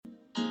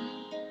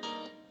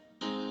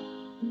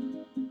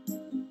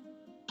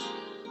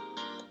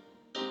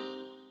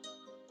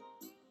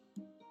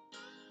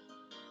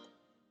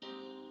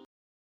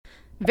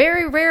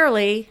Very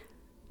rarely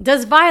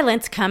does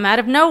violence come out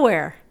of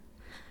nowhere.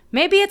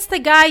 Maybe it's the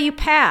guy you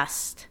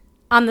passed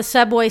on the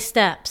subway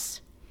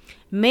steps.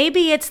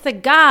 Maybe it's the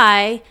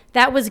guy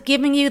that was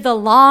giving you the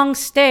long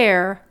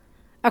stare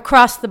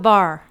across the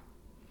bar.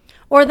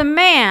 Or the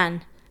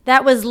man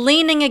that was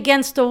leaning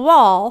against a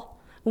wall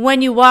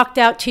when you walked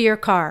out to your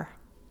car.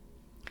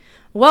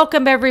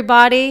 Welcome,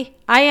 everybody.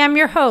 I am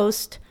your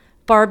host,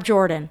 Barb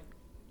Jordan.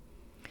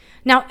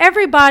 Now,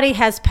 everybody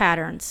has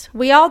patterns.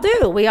 We all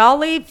do. We all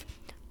leave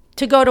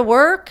to go to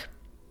work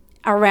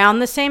around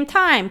the same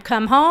time,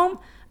 come home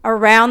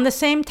around the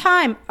same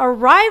time,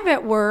 arrive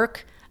at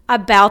work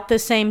about the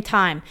same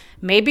time.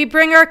 Maybe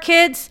bring our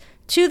kids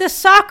to the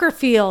soccer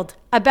field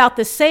about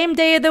the same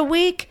day of the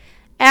week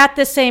at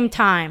the same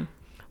time.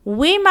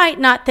 We might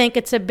not think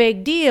it's a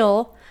big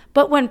deal,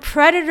 but when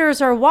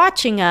predators are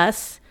watching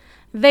us,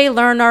 they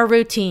learn our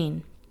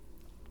routine.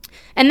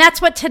 And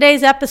that's what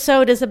today's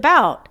episode is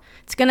about.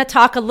 It's going to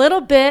talk a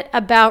little bit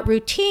about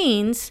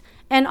routines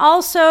and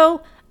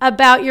also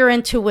about your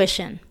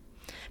intuition,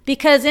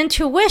 because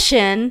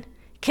intuition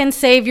can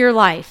save your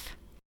life.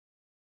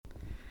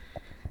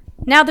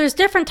 Now, there's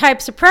different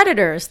types of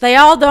predators. They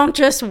all don't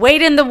just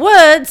wait in the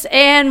woods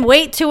and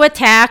wait to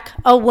attack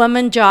a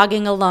woman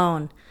jogging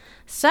alone.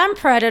 Some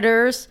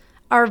predators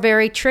are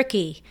very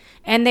tricky,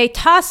 and they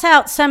toss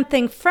out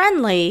something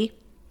friendly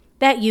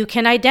that you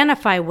can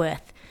identify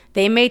with.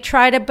 They may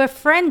try to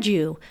befriend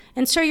you,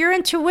 and so your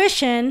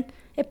intuition,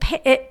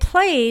 it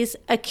plays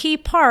a key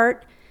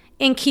part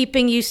in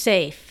keeping you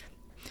safe.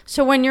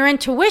 So when your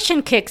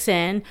intuition kicks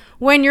in,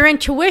 when your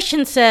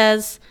intuition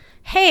says,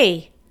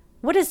 hey,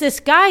 what is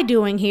this guy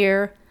doing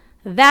here?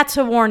 That's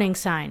a warning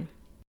sign.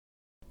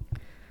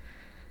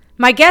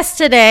 My guest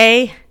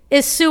today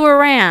is Sue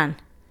Aran.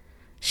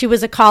 She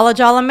was a college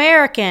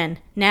All-American,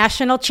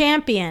 national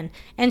champion,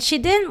 and she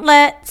didn't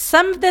let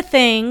some of the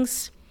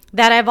things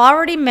that I've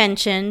already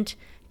mentioned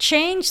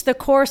change the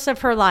course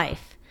of her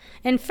life.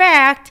 In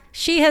fact,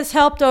 she has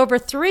helped over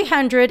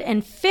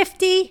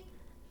 350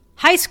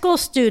 high school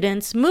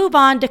students move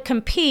on to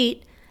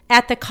compete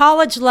at the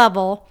college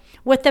level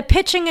with the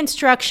pitching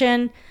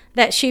instruction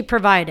that she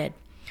provided.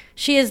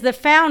 She is the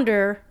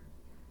founder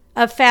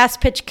of Fast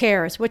Pitch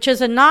Cares, which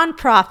is a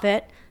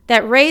nonprofit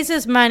that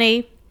raises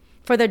money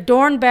for the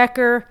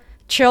Dornbecker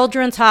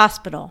Children's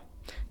Hospital.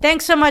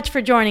 Thanks so much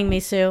for joining me,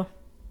 Sue.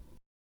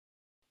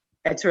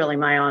 It's really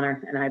my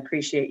honor, and I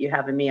appreciate you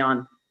having me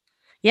on.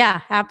 Yeah,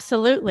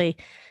 absolutely.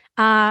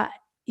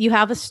 You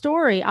have a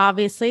story,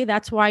 obviously.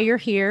 That's why you're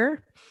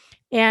here.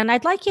 And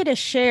I'd like you to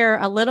share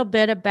a little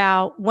bit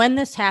about when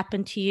this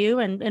happened to you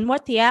and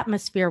what the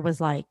atmosphere was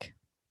like.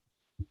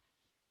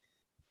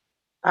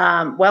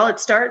 Well, it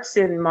starts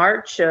in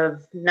March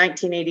of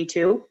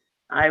 1982.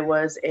 I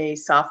was a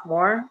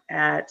sophomore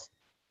at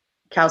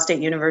Cal State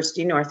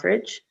University,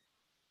 Northridge.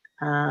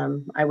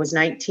 I was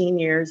 19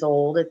 years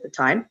old at the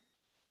time.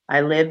 I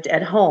lived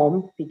at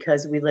home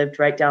because we lived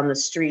right down the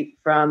street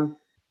from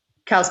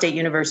Cal State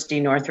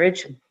University,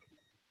 Northridge.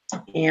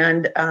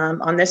 And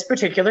on this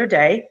particular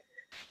day,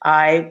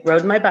 I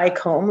rode my bike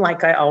home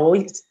like I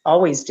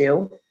always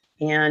do,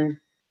 and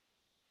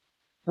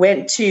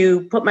went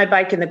to put my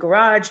bike in the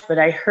garage, but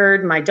I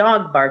heard my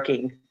dog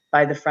barking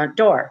by the front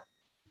door.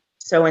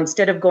 So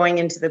instead of going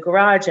into the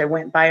garage, I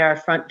went by our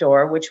front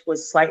door, which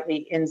was slightly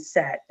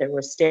inset. There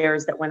were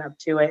stairs that went up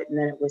to it, and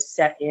then it was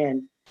set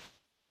in.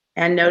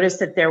 And noticed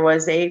that there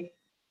was a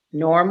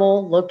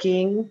normal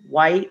looking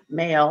white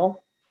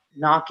male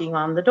knocking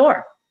on the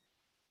door.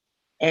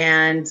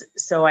 And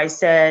so I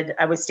said,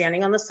 I was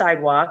standing on the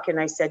sidewalk, and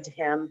I said to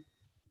him,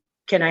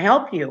 can I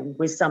help you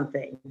with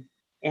something?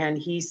 And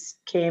he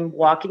came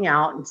walking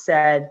out and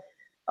said,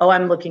 oh,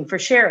 I'm looking for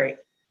Sherry.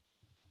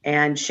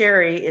 And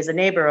Sherry is a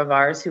neighbor of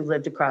ours who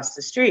lived across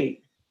the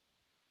street.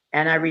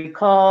 And I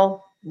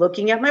recall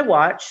looking at my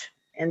watch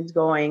and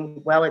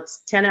going, well,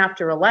 it's 10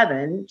 after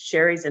 11.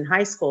 Sherry's in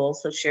high school,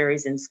 so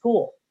Sherry's in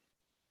school.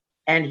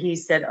 And he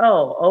said,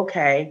 oh,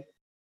 okay.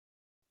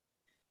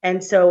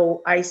 And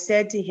so I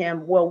said to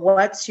him, well,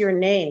 what's your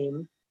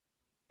name?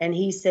 And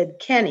he said,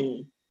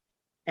 Kenny.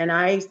 And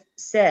I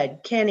said,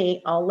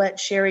 Kenny, I'll let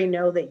Sherry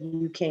know that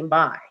you came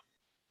by.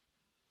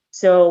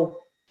 So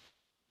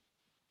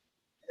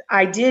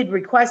I did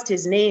request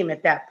his name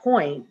at that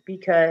point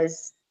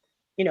because,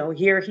 you know,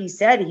 here he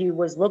said he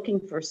was looking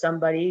for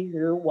somebody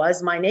who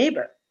was my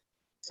neighbor.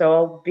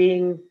 So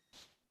being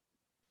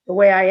the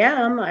way I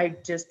am, I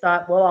just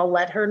thought, well, I'll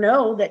let her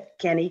know that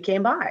Kenny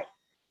came by.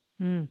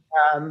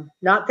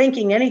 Not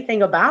thinking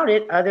anything about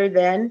it other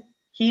than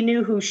he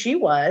knew who she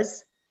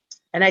was.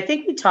 And I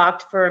think we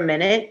talked for a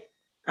minute,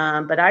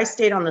 but I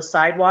stayed on the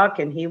sidewalk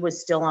and he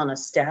was still on a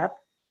step.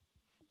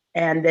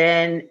 And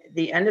then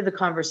the end of the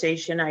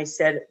conversation, I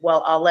said,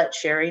 well, I'll let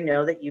Sherry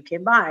know that you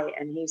came by.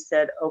 And he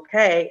said,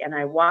 okay. And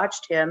I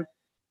watched him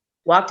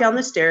walk down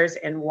the stairs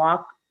and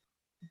walk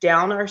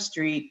down our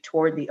street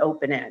toward the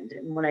open end.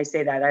 And when I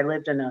say that, I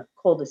lived in a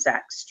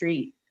cul-de-sac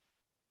street.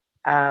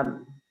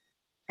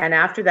 And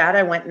after that,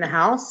 I went in the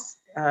house,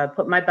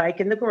 put my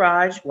bike in the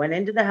garage, went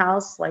into the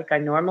house like I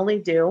normally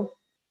do.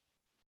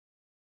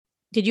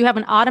 Did you have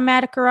an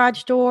automatic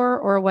garage door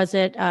or was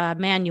it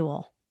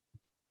manual?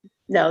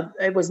 No,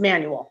 it was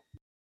manual.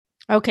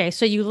 Okay,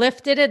 so you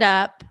lifted it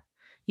up,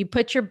 you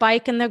put your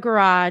bike in the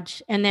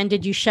garage, and then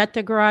did you shut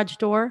the garage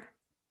door?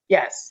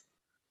 Yes.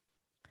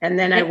 And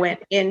then I And,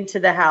 went into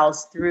the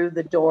house through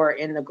the door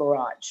in the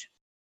garage.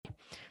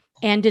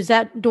 and is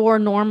that door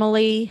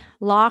normally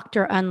locked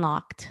or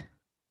unlocked?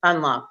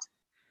 Unlocked.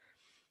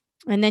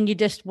 And then you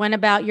just went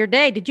about your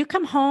day. Did you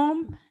come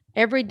home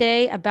every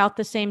day about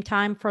the same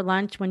time for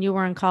lunch when you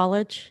were in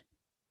college?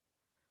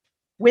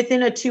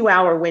 Within a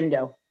 2-hour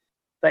window.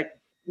 But,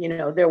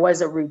 there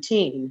was a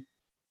routine.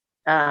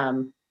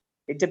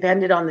 It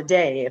depended on the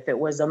day. If it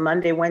was a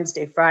Monday,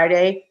 Wednesday,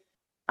 Friday,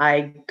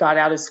 I got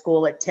out of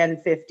school at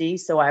 10:50,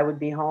 so I would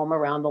be home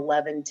around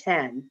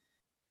 11:10.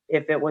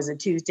 If it was a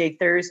Tuesday,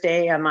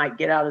 Thursday, I might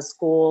get out of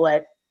school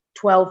at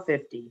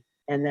 12:50,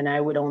 and then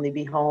I would only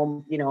be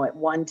home, at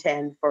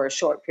 1:10 for a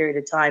short period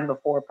of time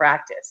before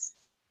practice.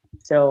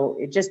 So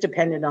it just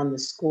depended on the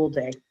school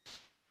day.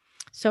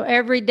 So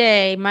every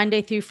day,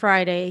 Monday through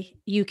Friday,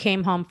 you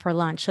came home for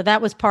lunch. So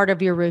that was part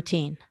of your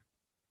routine.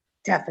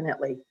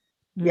 Definitely.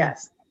 Mm.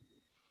 Yes.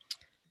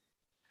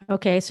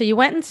 Okay, so you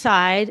went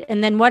inside,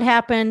 and then what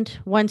happened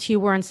once you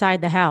were inside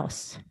the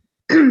house?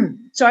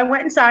 So I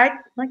went inside,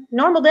 like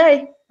normal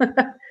day,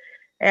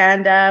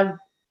 and I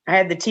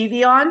had the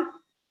TV on.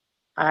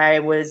 I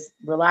was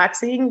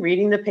relaxing,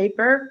 reading the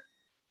paper,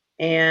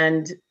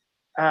 and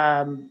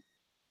I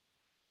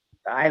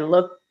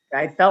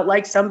felt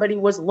like somebody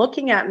was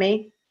looking at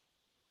me,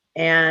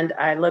 and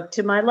I looked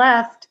to my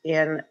left,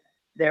 and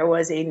there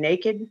was a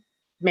naked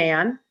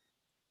man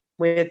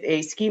with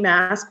a ski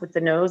mask with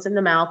the nose and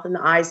the mouth and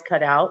the eyes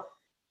cut out,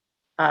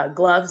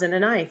 gloves and a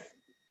knife.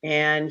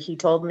 And he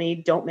told me,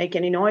 "Don't make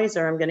any noise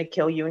or I'm going to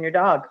kill you and your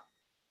dog."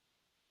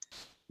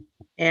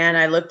 And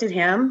I looked at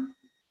him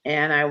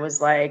and I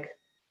was like,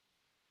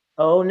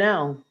 oh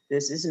no,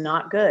 this is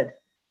not good.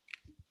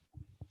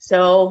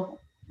 So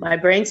my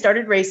brain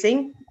started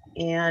racing,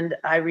 and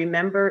I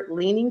remember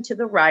leaning to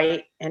the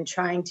right and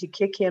trying to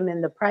kick him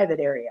in the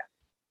private area.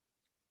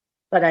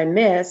 But I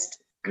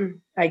missed.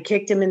 I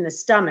kicked him in the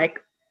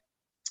stomach.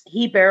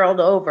 He barreled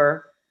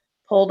over,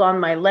 pulled on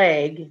my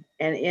leg,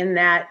 and in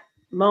that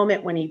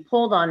moment when he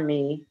pulled on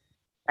me,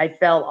 I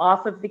fell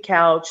off of the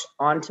couch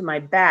onto my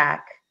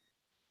back,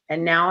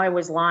 and now I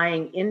was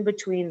lying in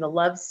between the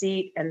love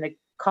seat and the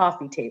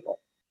coffee table.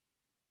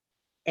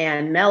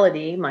 And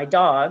Melody, my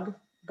dog,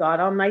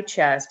 got on my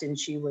chest and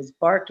she was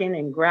barking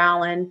and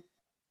growling,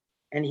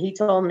 and he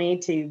told me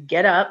to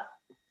get up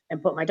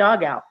and put my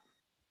dog out.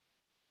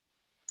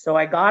 So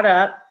I got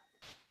up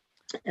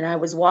and I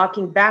was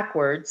walking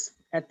backwards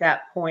at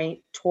that point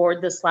toward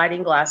the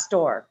sliding glass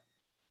door.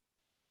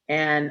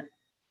 And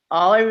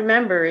all I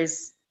remember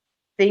is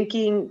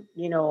thinking,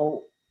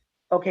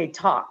 okay,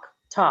 talk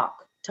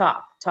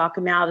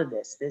him out of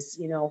this,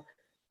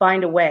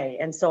 find a way.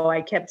 And so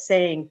I kept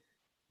saying,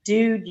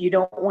 dude, you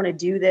don't want to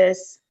do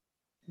this.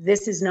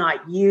 This is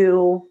not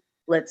you.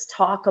 Let's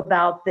talk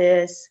about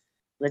this.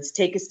 Let's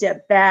take a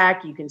step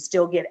back. You can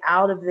still get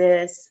out of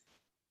this.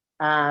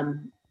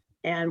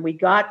 And we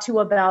got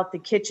to about the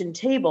kitchen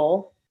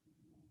table.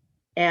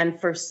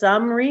 And for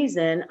some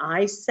reason,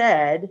 I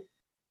said,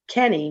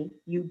 Kenny,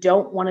 you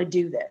don't want to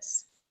do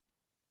this.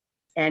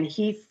 And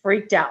he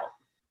freaked out,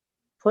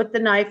 put the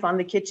knife on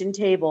the kitchen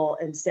table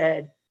and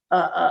said,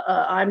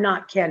 I'm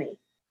not Kenny.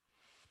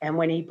 And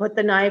when he put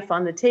the knife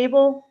on the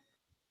table,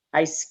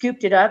 I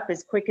scooped it up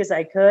as quick as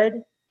I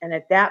could. And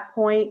at that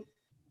point,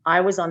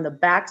 I was on the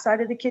back side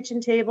of the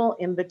kitchen table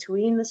in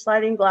between the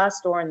sliding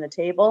glass door and the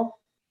table.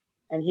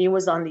 And he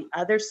was on the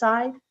other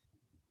side.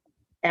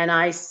 And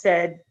I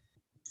said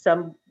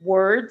some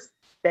words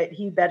that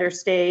he better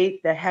stay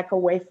the heck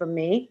away from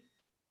me.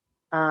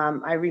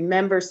 I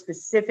remember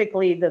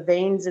specifically the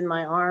veins in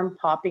my arm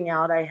popping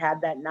out. I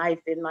had that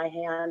knife in my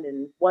hand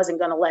and wasn't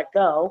going to let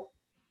go.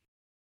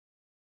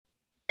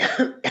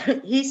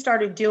 He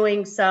started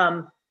doing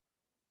some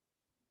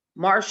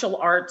martial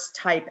arts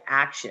type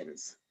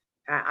actions.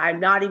 I'm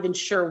not even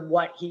sure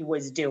what he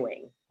was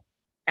doing.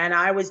 And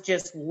I was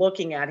just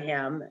looking at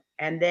him.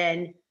 And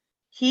then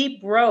he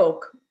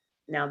broke,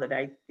 now that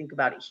I think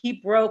about it, he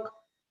broke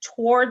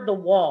toward the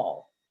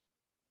wall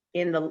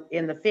in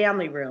the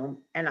family room,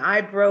 and I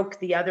broke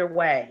the other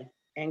way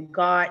and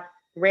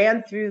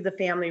ran through the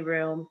family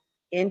room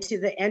into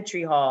the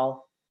entry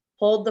hall,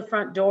 pulled the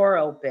front door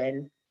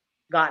open,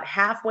 got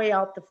halfway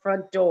out the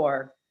front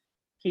door.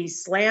 He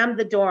slammed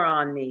the door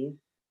on me,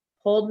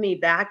 pulled me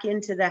back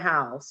into the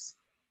house,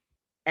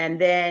 and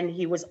then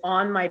he was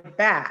on my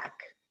back.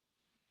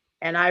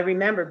 And I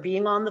remember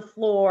being on the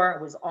floor,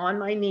 I was on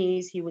my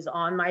knees, he was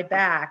on my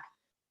back,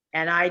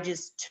 and I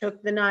just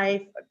took the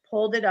knife,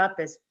 pulled it up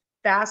as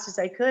fast as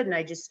I could, and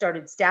I just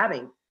started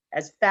stabbing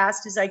as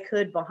fast as I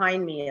could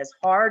behind me, as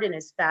hard and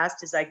as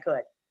fast as I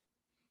could.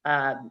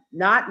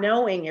 Not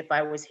knowing if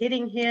I was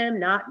hitting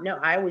him,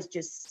 I was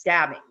just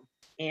stabbing.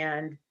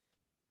 And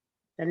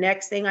the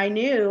next thing I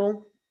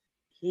knew,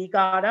 he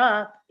got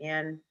up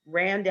and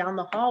ran down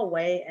the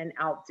hallway and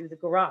out through the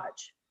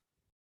garage.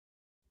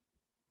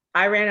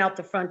 I ran out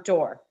the front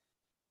door,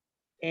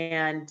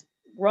 and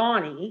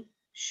Ronnie,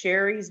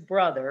 Sherry's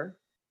brother,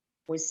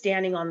 was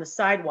standing on the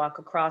sidewalk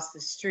across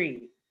the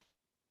street.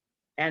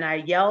 And I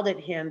yelled at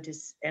him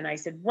and I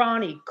said,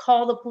 Ronnie,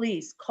 call the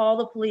police, call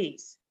the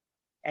police.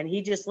 And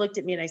he just looked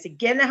at me and I said,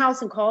 get in the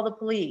house and call the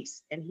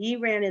police. And he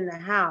ran in the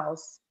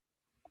house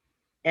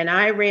and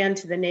I ran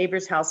to the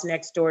neighbor's house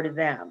next door to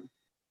them.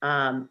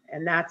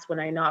 And that's when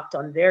I knocked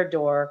on their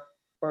door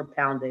or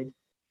pounded.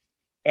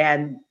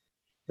 And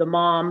the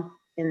mom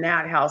in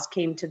that house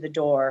came to the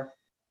door.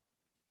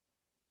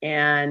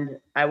 And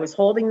I was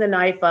holding the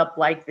knife up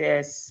like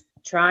this,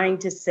 trying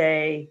to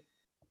say,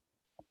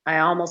 I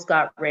almost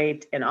got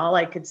raped. And all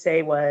I could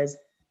say was,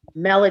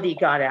 Melody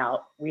got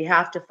out. We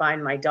have to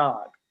find my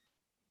dog.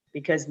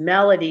 Because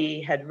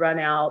Melody had run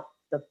out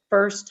the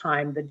first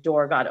time the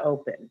door got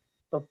open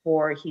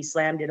before he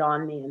slammed it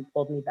on me and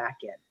pulled me back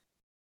in.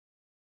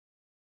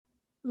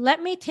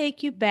 Let me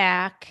take you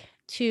back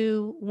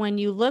to when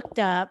you looked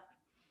up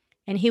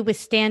and he was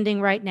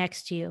standing right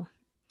next to you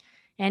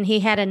and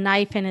he had a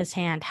knife in his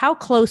hand. How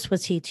close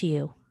was he to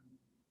you?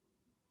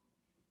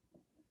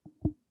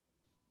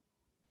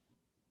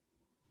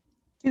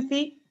 Two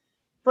feet,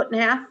 foot and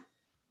a half.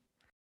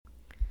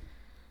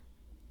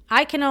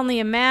 I can only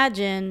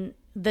imagine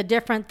the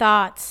different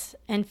thoughts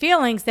and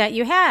feelings that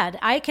you had.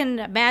 I can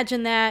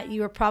imagine that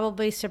you were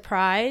probably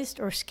surprised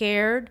or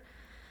scared,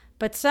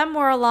 but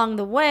somewhere along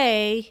the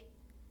way,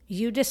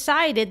 you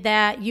decided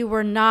that you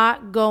were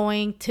not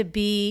going to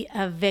be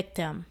a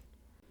victim.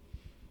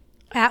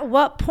 At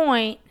what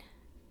point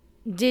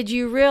did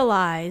you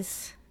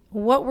realize,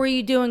 what were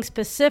you doing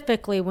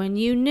specifically when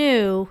you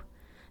knew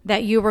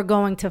that you were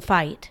going to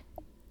fight?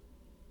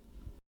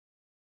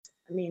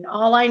 I mean,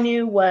 all I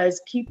knew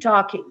was keep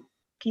talking,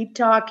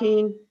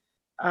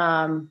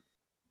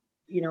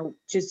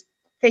 just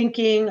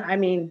thinking. I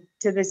mean,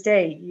 to this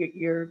day,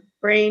 your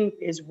brain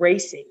is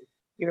racing.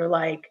 You're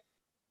like,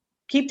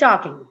 keep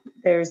talking.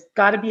 There's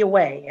got to be a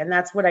way. And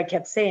that's what I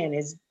kept saying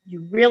is,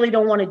 you really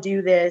don't want to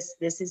do this.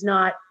 This is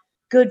not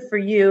good for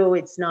you.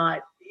 It's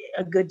not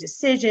a good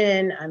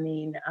decision. I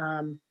mean,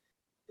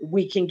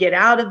 we can get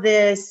out of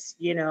this,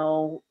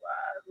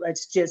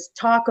 let's just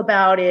talk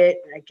about it.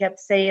 And I kept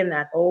saying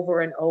that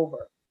over and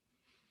over.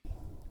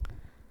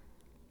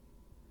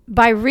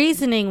 By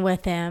reasoning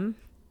with him,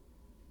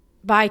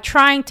 by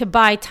trying to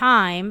buy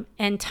time,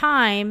 and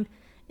time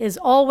is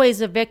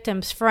always a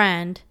victim's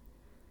friend,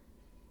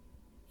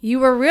 you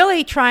were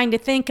really trying to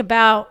think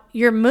about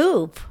your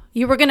move.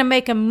 You were going to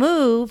make a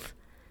move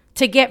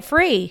to get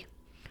free.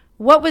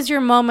 What was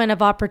your moment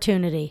of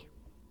opportunity?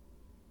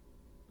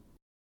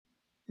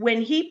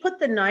 When he put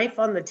the knife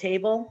on the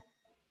table,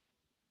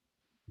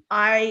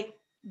 I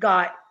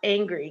got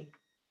angry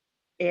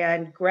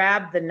and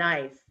grabbed the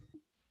knife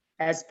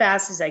as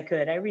fast as I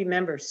could. I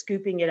remember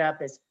scooping it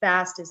up as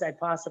fast as I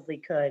possibly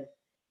could.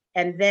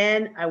 And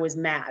then I was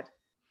mad.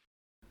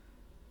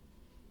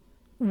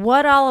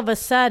 What all of a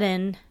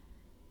sudden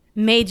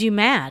made you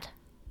mad?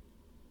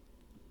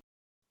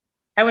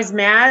 I was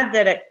mad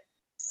that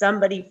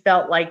somebody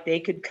felt like they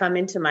could come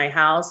into my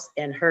house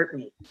and hurt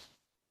me.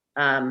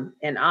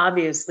 And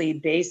obviously,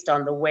 based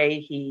on the way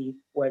he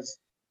was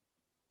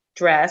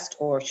dressed,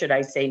 or should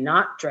I say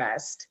not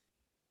dressed,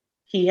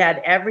 he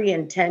had every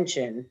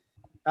intention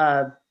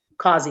of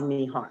causing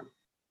me harm.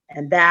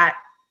 And that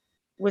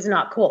was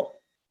not cool.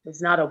 It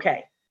was not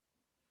okay.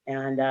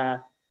 And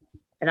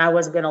I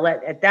wasn't going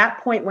to at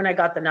that point when I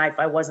got the knife,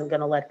 I wasn't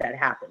going to let that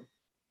happen.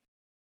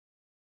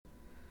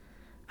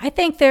 I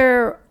think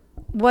there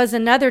was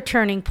another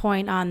turning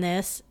point on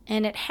this,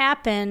 and it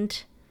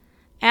happened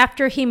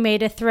after he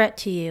made a threat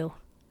to you.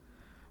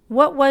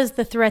 What was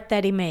the threat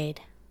that he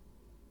made?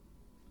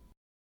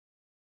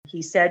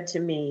 He said to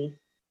me,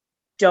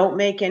 don't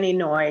make any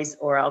noise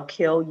or I'll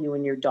kill you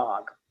and your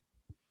dog.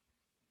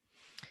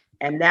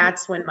 And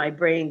that's when my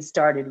brain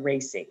started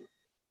racing.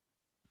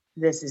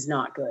 This is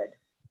not good.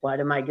 What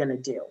am I going to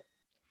do?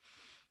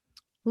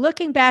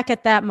 Looking back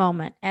at that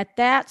moment, at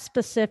that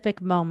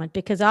specific moment,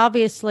 because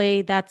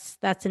obviously that's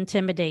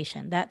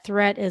intimidation. That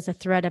threat is a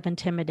threat of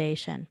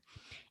intimidation.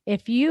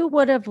 If you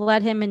would have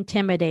let him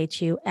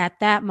intimidate you at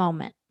that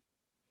moment,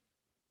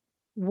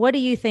 what do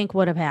you think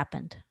would have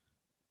happened?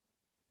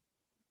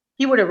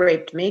 He would have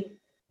raped me.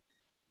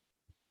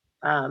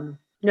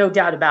 No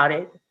doubt about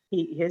it.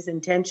 His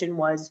intention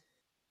was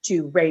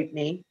to rape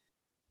me.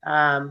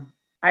 I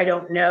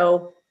don't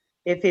know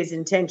if his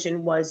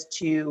intention was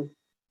to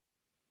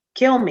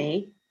kill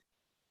me,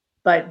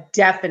 but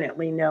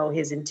definitely know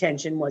his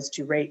intention was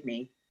to rape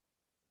me.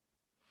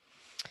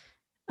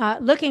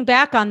 Looking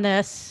back on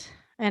this,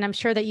 and I'm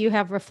sure that you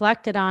have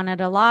reflected on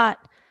it a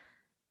lot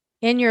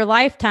in your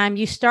lifetime,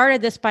 you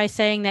started this by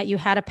saying that you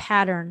had a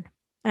pattern.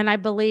 And I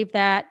believe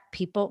that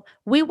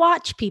we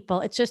watch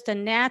people. It's just a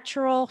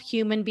natural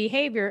human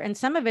behavior. And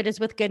some of it is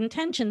with good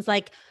intentions.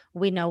 Like,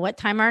 we know what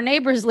time our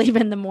neighbors leave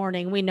in the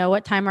morning. We know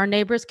what time our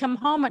neighbors come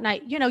home at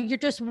night. You're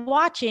just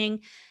watching,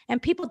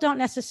 and people don't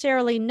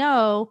necessarily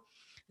know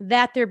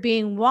that they're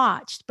being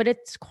watched. But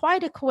it's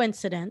quite a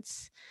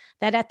coincidence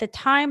that at the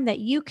time that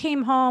you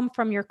came home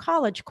from your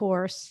college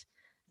course,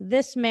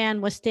 this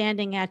man was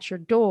standing at your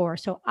door.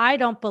 So I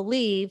don't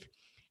believe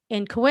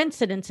in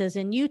coincidences.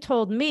 And you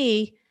told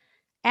me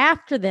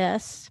after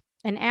this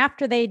and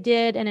after they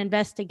did an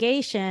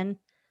investigation,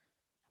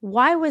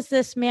 why was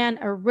this man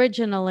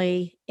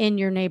originally in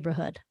your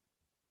neighborhood?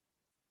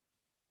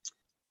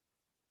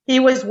 He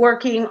was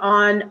working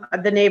on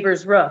the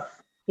neighbor's roof.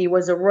 He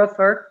was a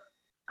roofer,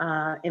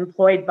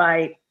 employed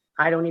by,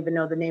 I don't even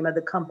know the name of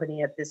the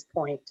company at this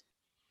point.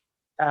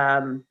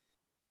 And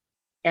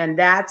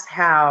that's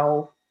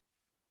how,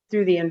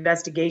 through the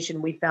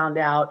investigation, we found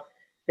out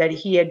that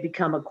he had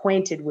become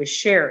acquainted with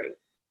Sherry,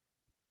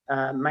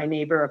 my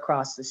neighbor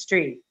across the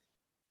street.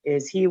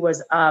 Is he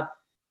was up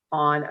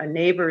on a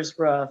neighbor's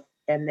roof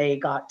and they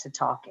got to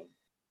talking.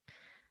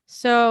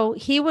 So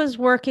he was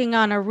working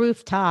on a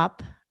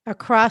rooftop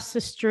across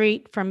the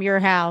street from your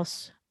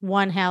house,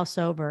 one house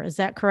over. Is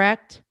that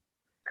correct?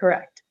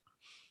 Correct.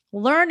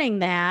 Learning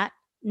that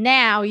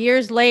now,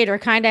 years later,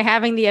 kind of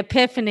having the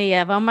epiphany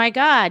of, oh my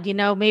God,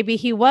 maybe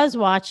he was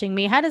watching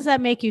me. How does that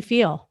make you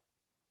feel?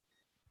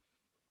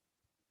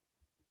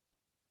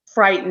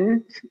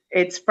 Frightened.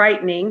 It's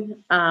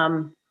frightening.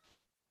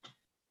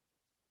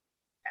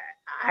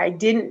 I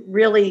didn't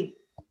really,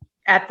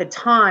 at the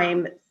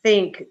time,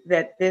 think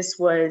that this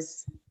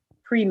was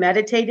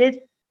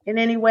premeditated in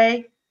any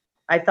way.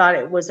 I thought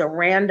it was a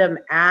random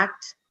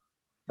act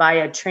by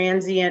a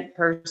transient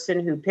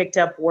person who picked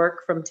up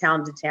work from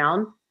town to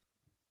town.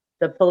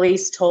 The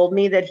police told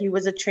me that he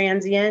was a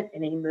transient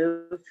and he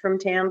moved from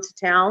town to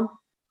town.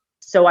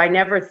 So I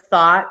never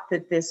thought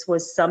that this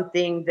was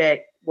something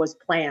that was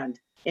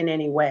planned in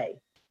any way.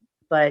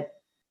 But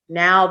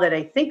now that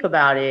I think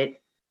about it,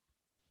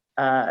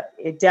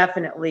 it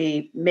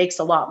definitely makes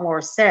a lot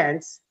more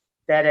sense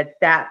that at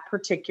that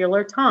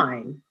particular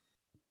time,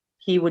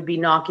 he would be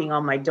knocking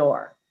on my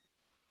door.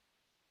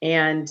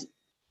 And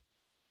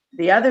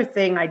the other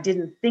thing I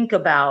didn't think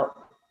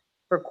about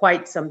for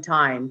quite some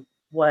time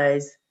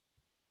was,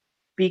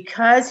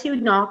 because he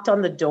knocked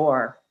on the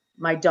door,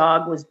 my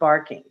dog was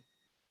barking.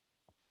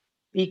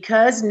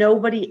 Because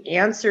nobody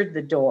answered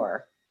the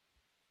door,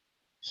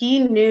 he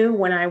knew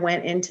when I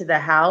went into the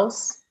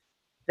house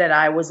that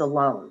I was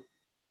alone,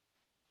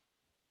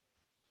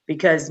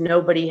 because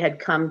nobody had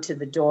come to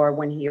the door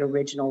when he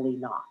originally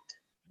knocked.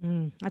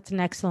 That's an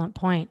excellent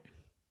point.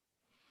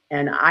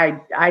 And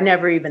I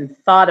never even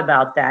thought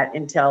about that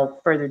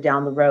until further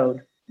down the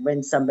road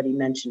when somebody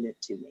mentioned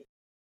it to me.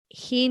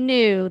 He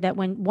knew that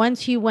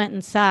once you went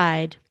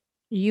inside,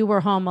 you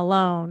were home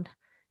alone,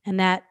 and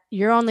that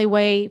your only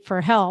way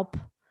for help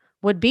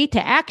would be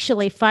to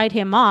actually fight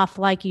him off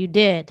like you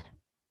did.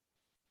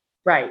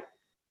 Right.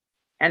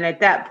 And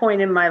at that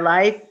point in my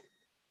life,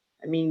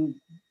 I mean,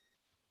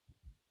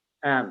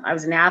 I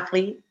was an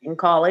athlete in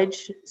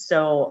college,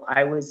 so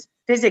I was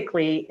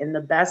physically in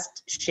the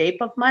best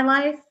shape of my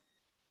life.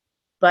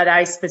 But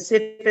I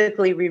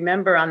specifically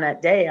remember on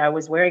that day, I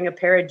was wearing a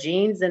pair of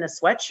jeans and a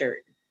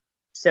sweatshirt.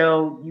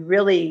 So you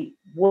really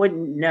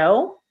wouldn't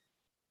know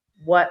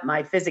what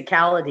my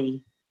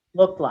physicality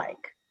looked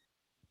like.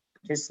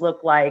 Just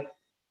looked like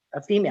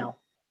a female,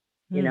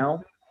 you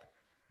know?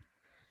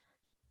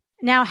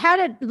 Now,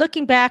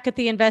 looking back at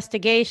the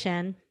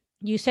investigation,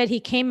 you said he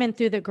came in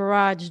through the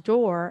garage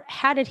door.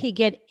 How did he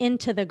get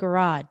into the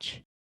garage?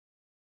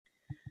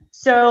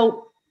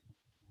 So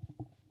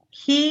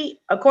he,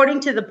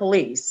 according to the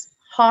police,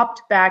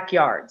 hopped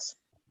backyards,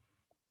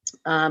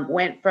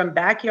 went from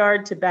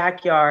backyard to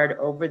backyard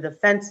over the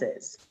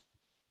fences.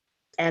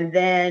 And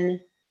then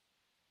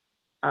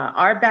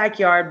our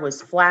backyard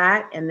was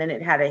flat, and then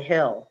it had a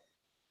hill.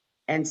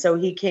 And so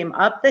he came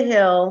up the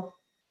hill,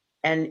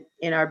 and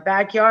in our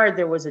backyard,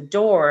 there was a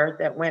door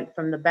that went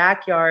from the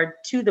backyard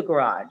to the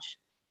garage,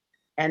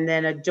 and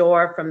then a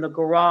door from the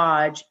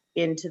garage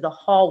into the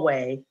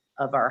hallway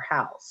of our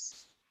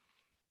house.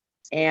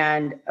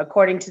 And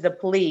according to the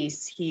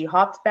police, he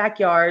hopped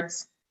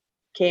backyards,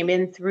 came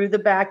in through the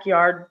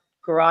backyard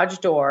garage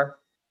door,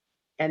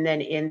 and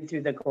then in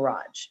through the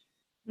garage.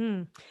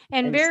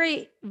 And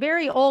very,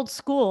 very old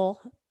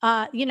school,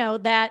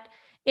 that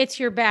it's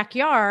your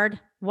backyard.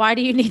 Why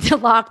do you need to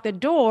lock the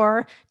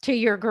door to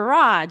your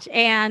garage?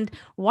 And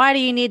why do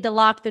you need to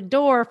lock the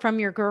door from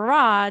your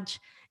garage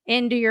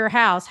into your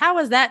house? How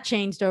has that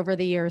changed over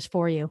the years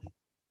for you?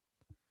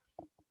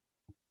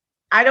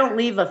 I don't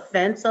leave a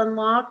fence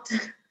unlocked.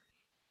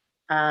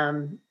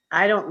 I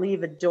don't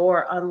leave a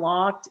door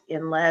unlocked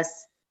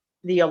unless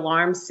the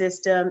alarm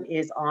system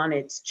is on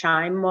its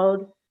chime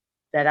mode,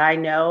 that I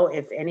know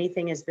if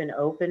anything has been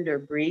opened or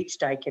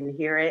breached, I can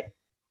hear it.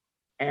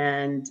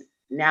 And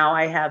now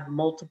I have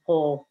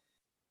multiple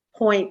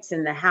points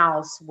in the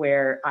house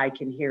where I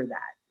can hear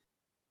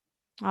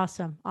that.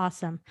 Awesome.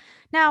 Awesome.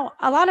 Now,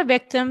 a lot of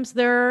victims,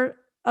 they're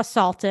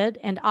assaulted,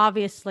 and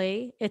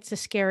obviously it's a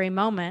scary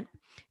moment,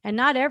 and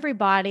not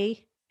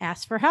everybody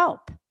asks for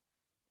help.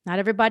 Not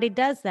everybody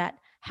does that.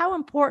 How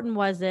important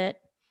was it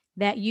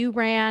that you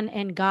ran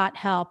and got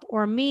help?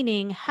 Or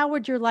meaning, how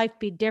would your life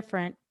be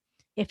different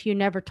if you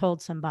never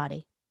told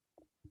somebody?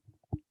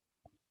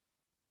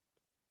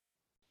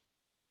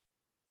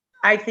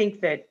 I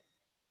think that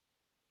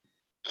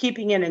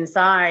keeping it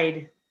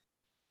inside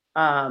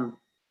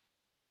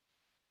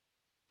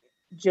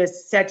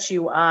just sets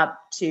you up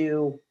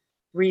to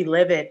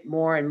relive it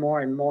more and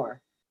more and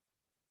more.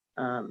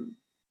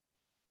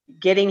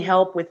 Getting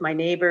help with my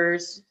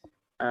neighbors,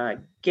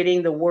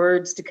 getting the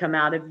words to come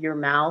out of your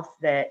mouth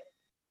that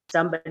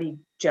somebody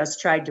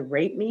just tried to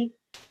rape me.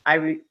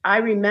 I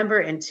remember,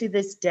 and to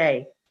this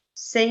day,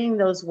 saying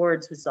those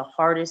words was the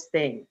hardest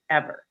thing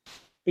ever,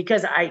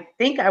 because I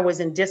think I was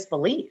in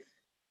disbelief.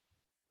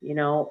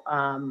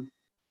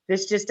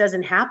 This just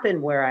doesn't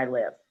happen where I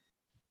live.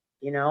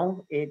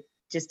 It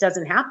just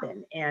doesn't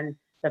happen. And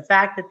the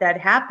fact that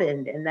that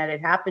happened and that it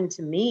happened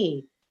to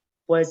me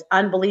was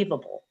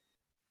unbelievable.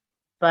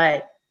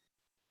 But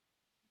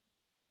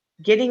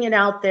getting it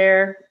out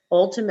there,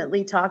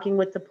 ultimately talking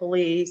with the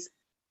police,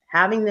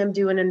 having them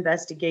do an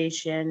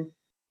investigation,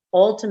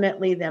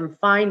 ultimately them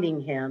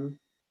finding him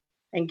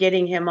and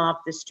getting him off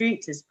the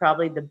streets is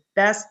probably the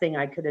best thing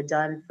I could have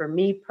done for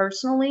me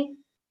personally.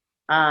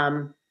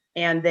 And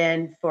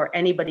then for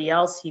anybody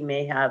else he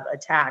may have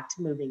attacked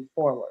moving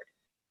forward.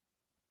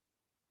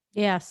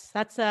 Yes,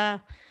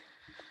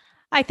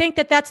 I think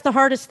that's the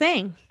hardest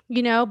thing,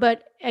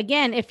 but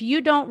again, if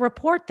you don't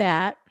report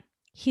that,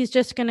 he's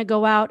just going to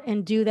go out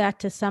and do that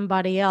to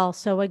somebody else.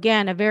 So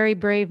again, a very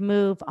brave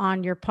move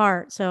on your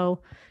part.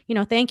 So,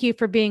 thank you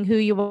for being who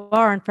you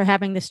are and for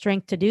having the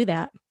strength to do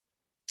that.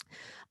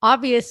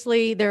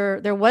 Obviously,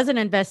 there was an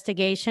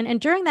investigation, and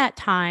during that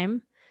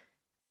time,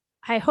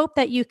 I hope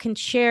that you can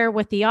share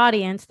with the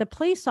audience, the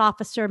police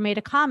officer made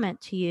a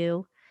comment to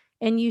you,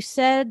 and you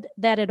said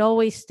that it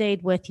always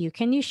stayed with you.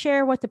 Can you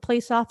share what the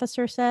police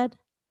officer said?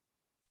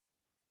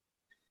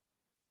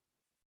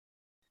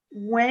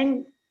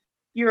 When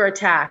you're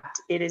attacked,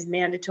 it is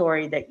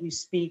mandatory that you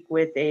speak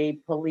with a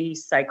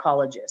police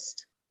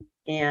psychologist.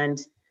 And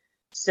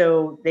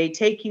so they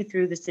take you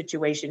through the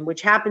situation,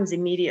 which happens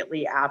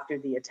immediately after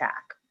the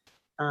attack.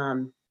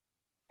 And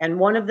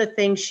one of the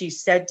things she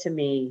said to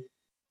me,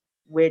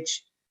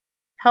 which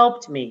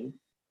helped me,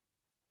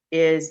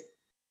 is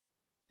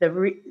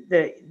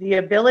the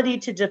ability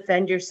to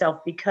defend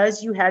yourself.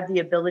 Because you had the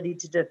ability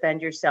to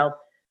defend yourself,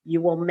 you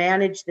will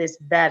manage this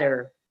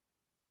better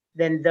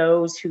than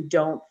those who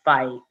don't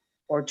fight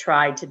or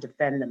try to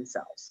defend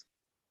themselves.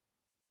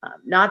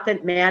 Not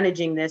that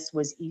managing this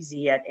was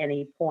easy at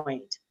any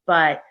point,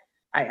 but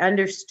I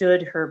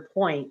understood her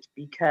point,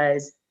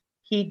 because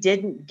he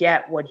didn't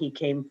get what he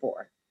came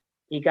for.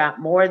 He got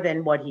more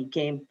than what he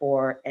came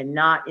for, and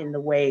not in the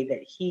way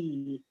that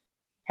he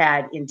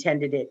had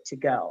intended it to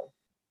go.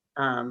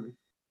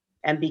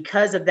 And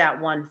because of that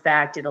one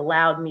fact, it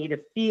allowed me to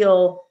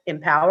feel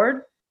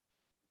empowered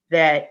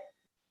that,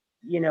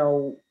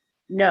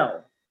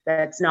 no,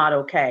 that's not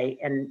okay.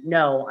 And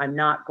no, I'm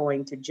not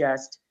going to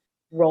just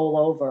roll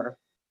over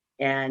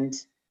and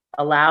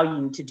allow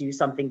you to do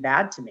something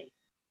bad to me.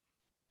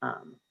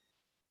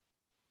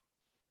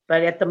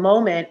 But at the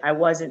moment, I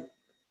wasn't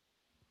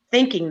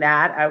thinking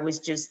that. I was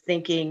just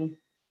thinking,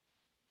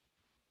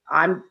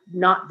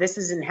 this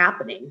isn't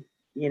happening,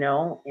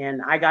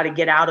 and I got to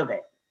get out of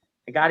it.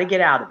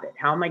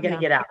 How am I going to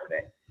get out of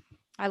it?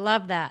 I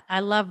love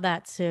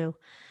that, Sue.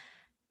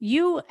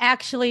 You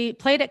actually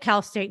played at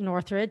Cal State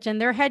Northridge, and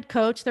their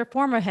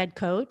former head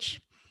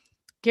coach,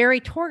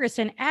 Gary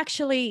Torgerson,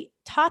 actually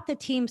taught the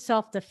team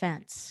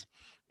self-defense.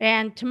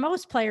 And to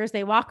most players,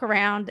 they walk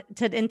around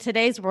in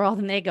today's world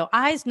and they go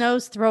eyes,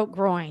 nose, throat,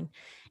 groin.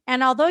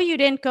 And although you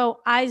didn't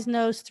go eyes,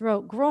 nose,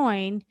 throat,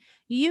 groin,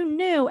 you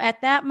knew at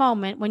that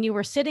moment when you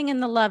were sitting in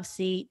the love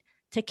seat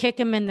to kick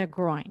him in the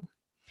groin.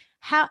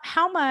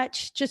 How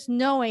much, just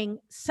knowing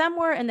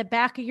somewhere in the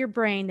back of your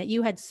brain that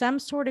you had some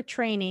sort of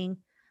training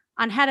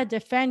on how to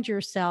defend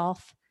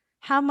yourself,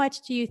 how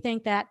much do you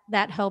think that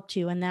helped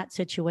you in that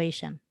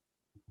situation?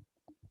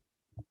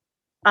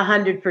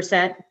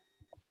 100%.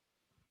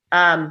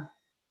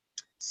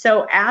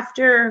 So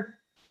after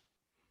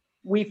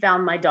we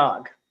found my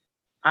dog,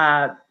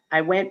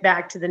 I went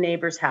back to the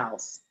neighbor's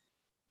house,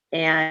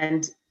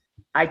 and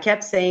I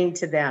kept saying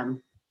to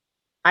them,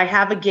 I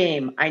have a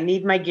game. I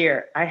need my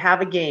gear. I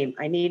have a game.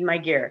 I need my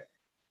gear.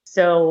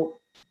 So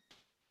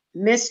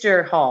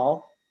Mr.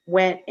 Hall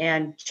went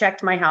and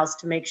checked my house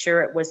to make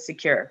sure it was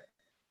secure.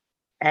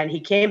 And he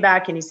came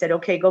back and he said,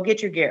 okay, go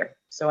get your gear.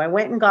 So I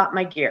went and got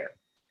my gear.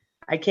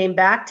 I came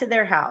back to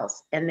their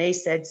house and they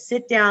said,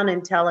 sit down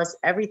and tell us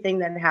everything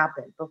that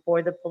happened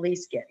before the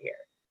police get here.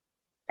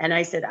 And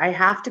I said, I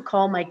have to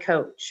call my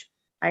coach.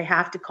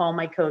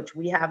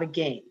 We have a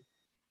game.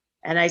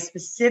 And I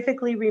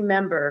specifically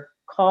remember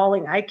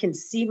calling, I can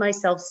see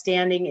myself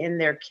standing in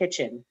their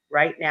kitchen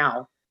right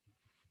now,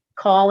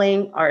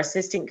 calling our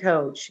assistant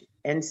coach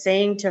and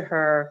saying to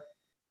her,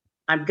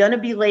 I'm going to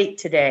be late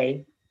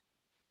today.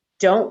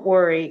 Don't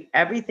worry,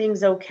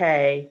 everything's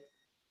okay.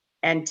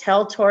 And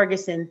tell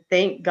Torgerson,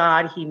 thank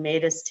God he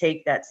made us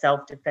take that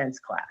self-defense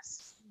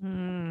class.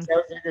 Those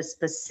are the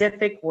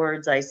specific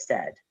words I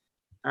said.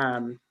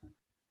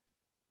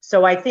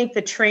 So I think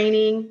the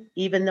training,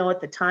 even though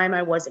at the time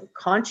I wasn't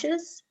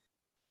conscious,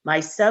 my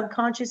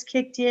subconscious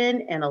kicked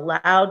in and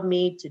allowed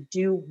me to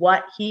do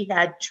what he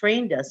had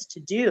trained us to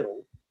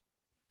do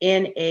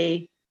in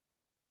a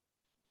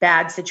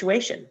bad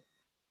situation.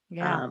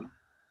 Yeah.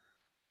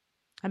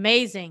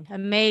 Amazing.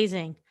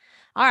 Amazing.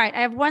 All right.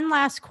 I have one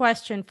last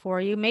question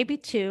for you, maybe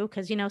two,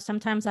 because,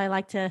 sometimes I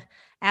like to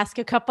ask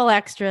a couple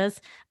extras.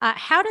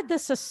 How did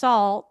this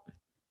assault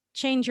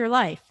change your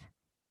life?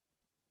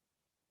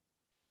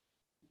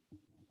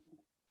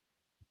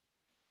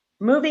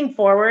 Moving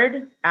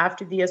forward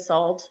after the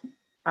assault,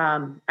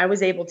 I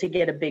was able to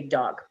get a big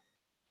dog.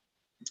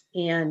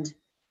 And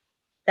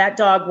that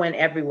dog went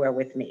everywhere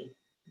with me.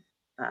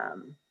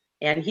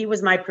 And he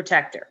was my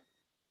protector.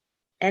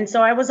 And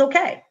so I was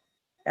okay.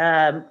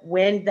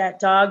 When that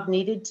dog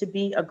needed to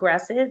be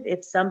aggressive,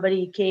 if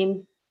somebody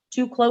came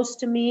too close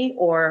to me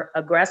or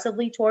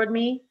aggressively toward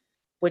me,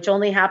 which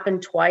only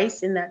happened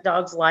twice in that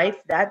dog's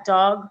life, that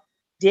dog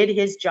did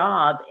his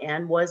job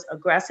and was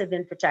aggressive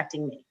in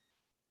protecting me.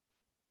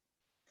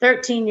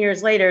 13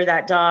 years later,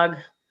 that dog,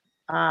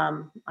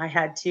 I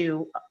had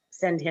to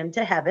send him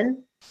to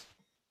heaven,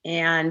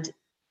 and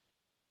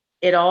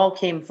it all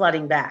came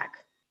flooding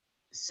back.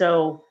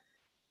 So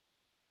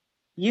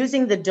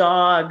using the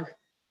dog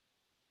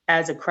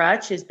as a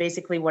crutch is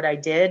basically what I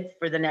did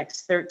for the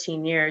next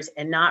 13 years,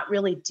 and not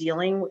really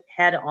dealing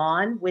head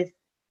on with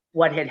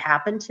what had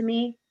happened to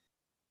me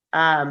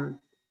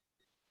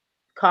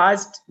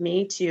caused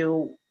me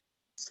to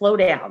slow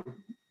down,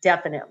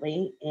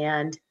 definitely,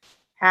 and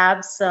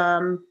have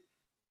some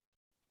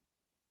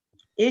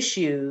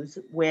issues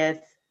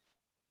with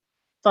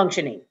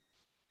functioning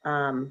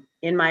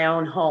in my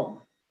own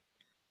home.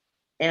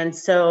 And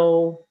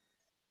so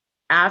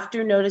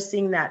after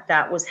noticing that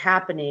that was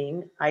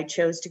happening, I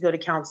chose to go to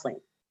counseling,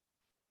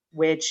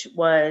 which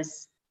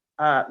was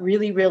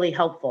really, really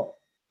helpful,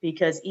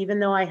 because even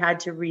though I had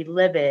to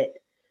relive it,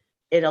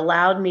 it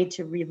allowed me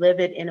to relive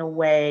it in a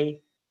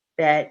way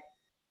that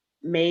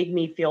made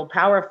me feel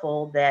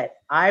powerful, that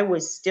I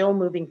was still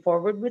moving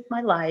forward with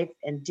my life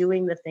and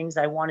doing the things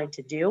I wanted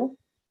to do.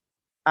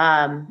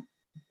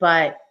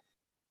 But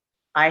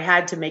I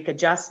had to make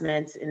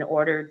adjustments in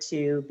order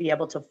to be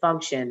able to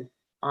function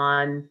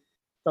on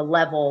the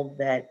level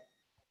that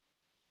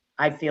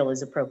I feel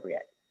is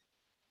appropriate.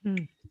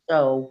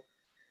 So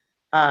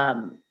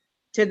to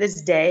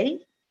this day,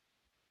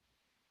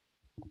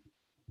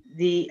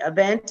 the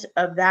event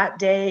of that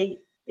day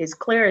is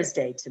clear as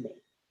day to me,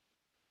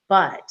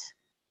 but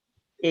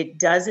it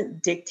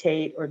doesn't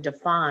dictate or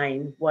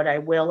define what I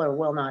will or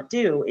will not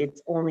do.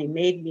 It's only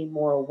made me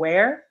more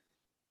aware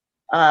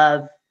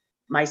of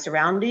my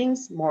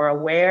surroundings, more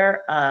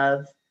aware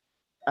of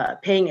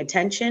paying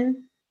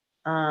attention,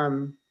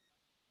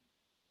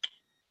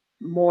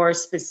 more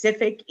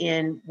specific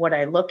in what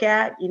I look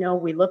at.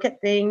 We look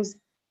at things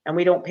and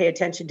we don't pay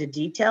attention to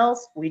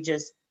details.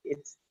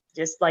 It's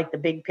just like the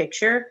big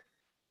picture.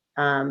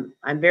 I'm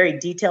very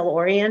detail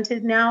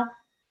oriented now.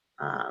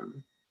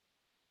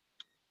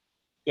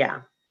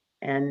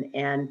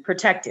 And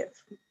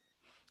protective.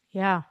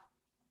 Yeah.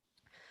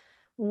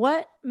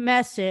 What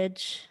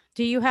message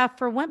do you have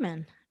for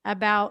women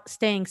about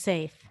staying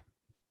safe?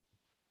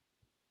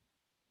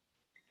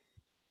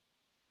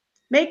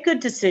 Make good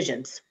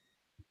decisions.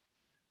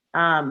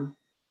 You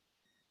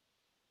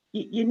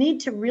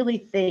need to really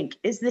think,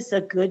 is this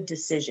a good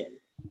decision?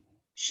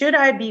 Should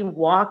I be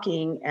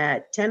walking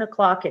at 10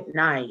 o'clock at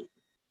night,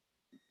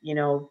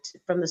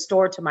 from the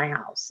store to my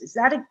house? Is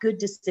that a good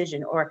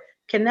decision? Or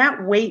can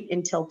that wait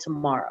until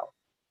tomorrow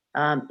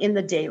in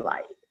the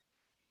daylight?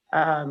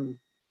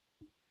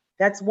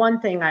 That's one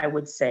thing I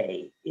would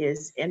say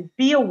is, and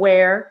be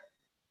aware.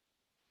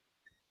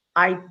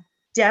 I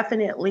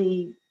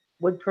definitely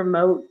would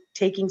promote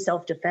taking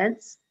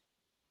self-defense,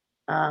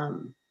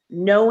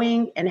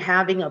 knowing and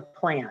having a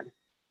plan.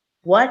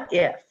 What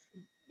if,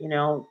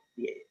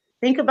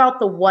 think about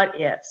the what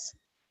ifs.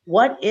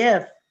 What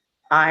if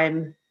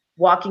I'm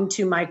walking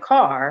to my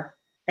car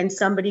and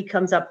somebody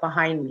comes up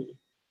behind me?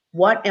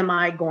 What am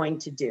I going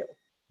to do?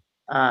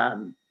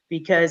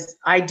 Because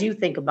I do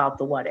think about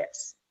the what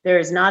ifs. There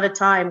is not a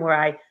time where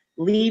I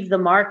leave the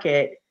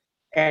market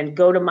and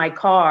go to my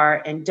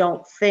car and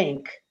don't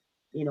think,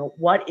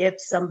 what if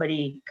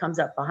somebody comes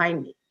up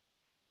behind me?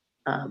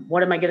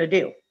 What am I going to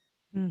do?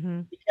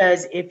 Mm-hmm.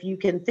 Because if you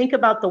can think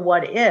about the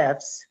what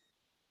ifs,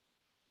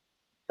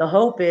 the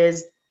hope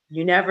is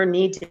you never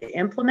need to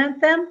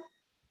implement them,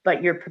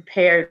 but you're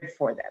prepared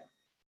for them.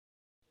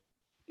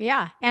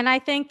 Yeah. And I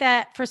think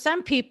that for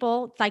some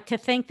people, like to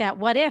think that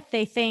what if,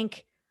 they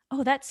think,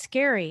 oh, that's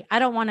scary, I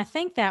don't want to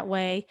think that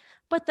way.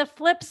 But the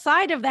flip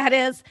side of that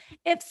is,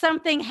 if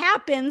something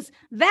happens,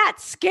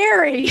 that's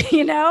scary,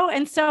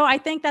 And so I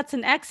think that's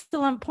an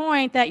excellent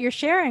point that you're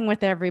sharing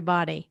with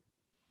everybody.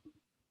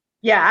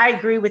 Yeah, I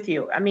agree with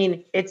you. I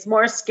mean, it's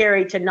more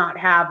scary to not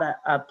have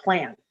a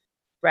plan,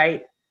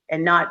 right?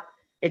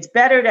 It's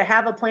better to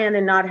have a plan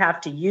and not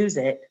have to use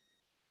it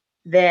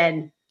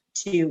than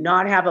to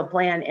not have a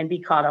plan and be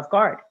caught off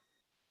guard.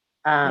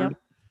 Yep.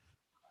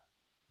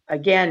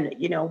 Again,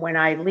 when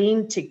I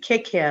leaned to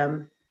kick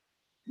him,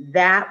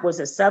 that was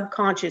a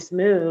subconscious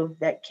move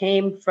that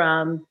came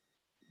from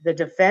the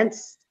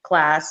defense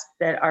class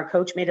that our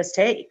coach made us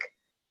take.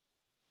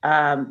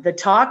 The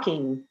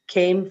talking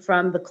came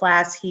from the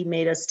class he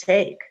made us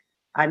take.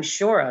 I'm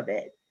sure of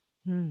it.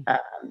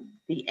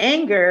 The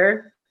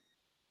anger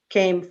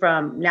came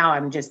from, now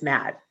I'm just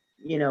mad,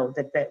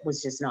 that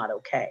was just not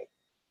okay.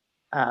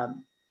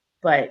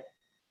 But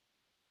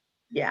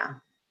yeah,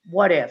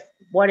 what if?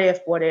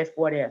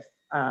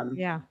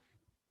 Yeah.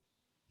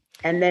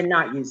 And then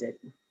not use it.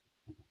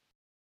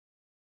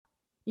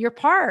 You're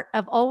part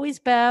of Always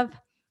Bev,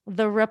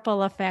 the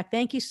ripple effect.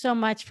 Thank you so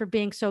much for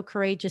being so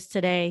courageous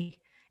today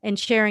and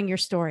sharing your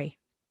story.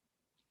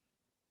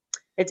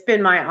 It's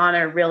been my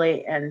honor,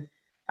 really. And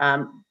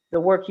the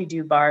work you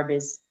do, Barb,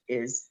 is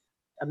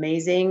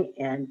amazing,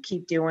 and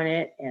keep doing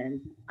it.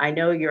 And I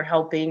know you're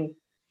helping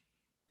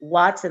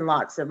lots and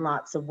lots and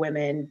lots of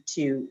women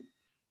to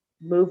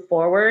move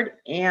forward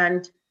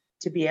and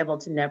to be able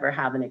to never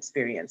have an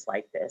experience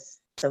like this.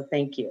 So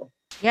thank you.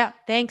 Yeah.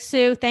 Thanks,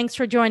 Sue. Thanks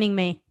for joining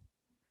me.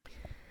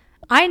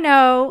 I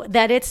know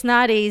that it's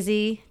not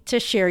easy to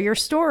share your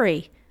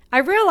story. I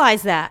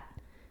realize that.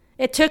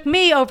 It took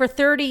me over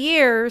 30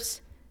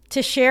 years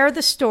to share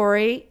the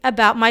story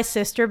about my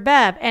sister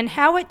Bev and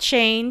how it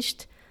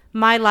changed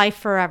my life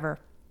forever.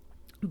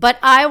 But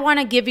I want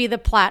to give you the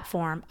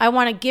platform. I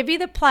want to give you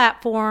the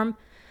platform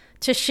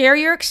to share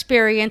your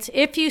experience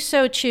if you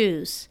so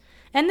choose.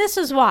 And this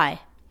is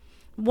why.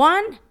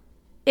 One,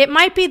 it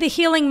might be the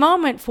healing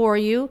moment for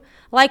you,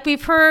 like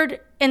we've heard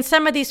in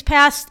some of these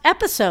past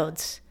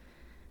episodes.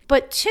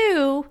 But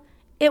two,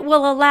 it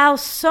will allow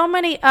so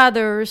many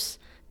others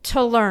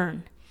to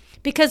learn.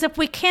 Because if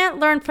we can't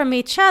learn from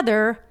each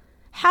other,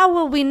 how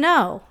will we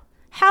know?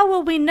 How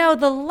will we know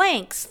the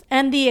lengths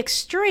and the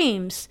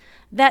extremes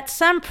that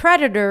some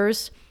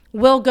predators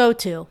will go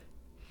to?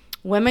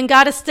 Women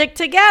got to stick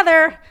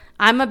together.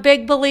 I'm a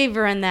big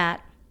believer in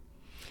that.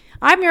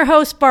 I'm your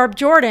host, Barb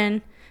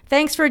Jordan.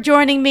 Thanks for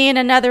joining me in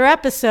another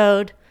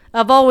episode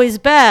of Always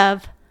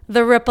Bev,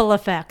 the Ripple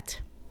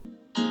Effect.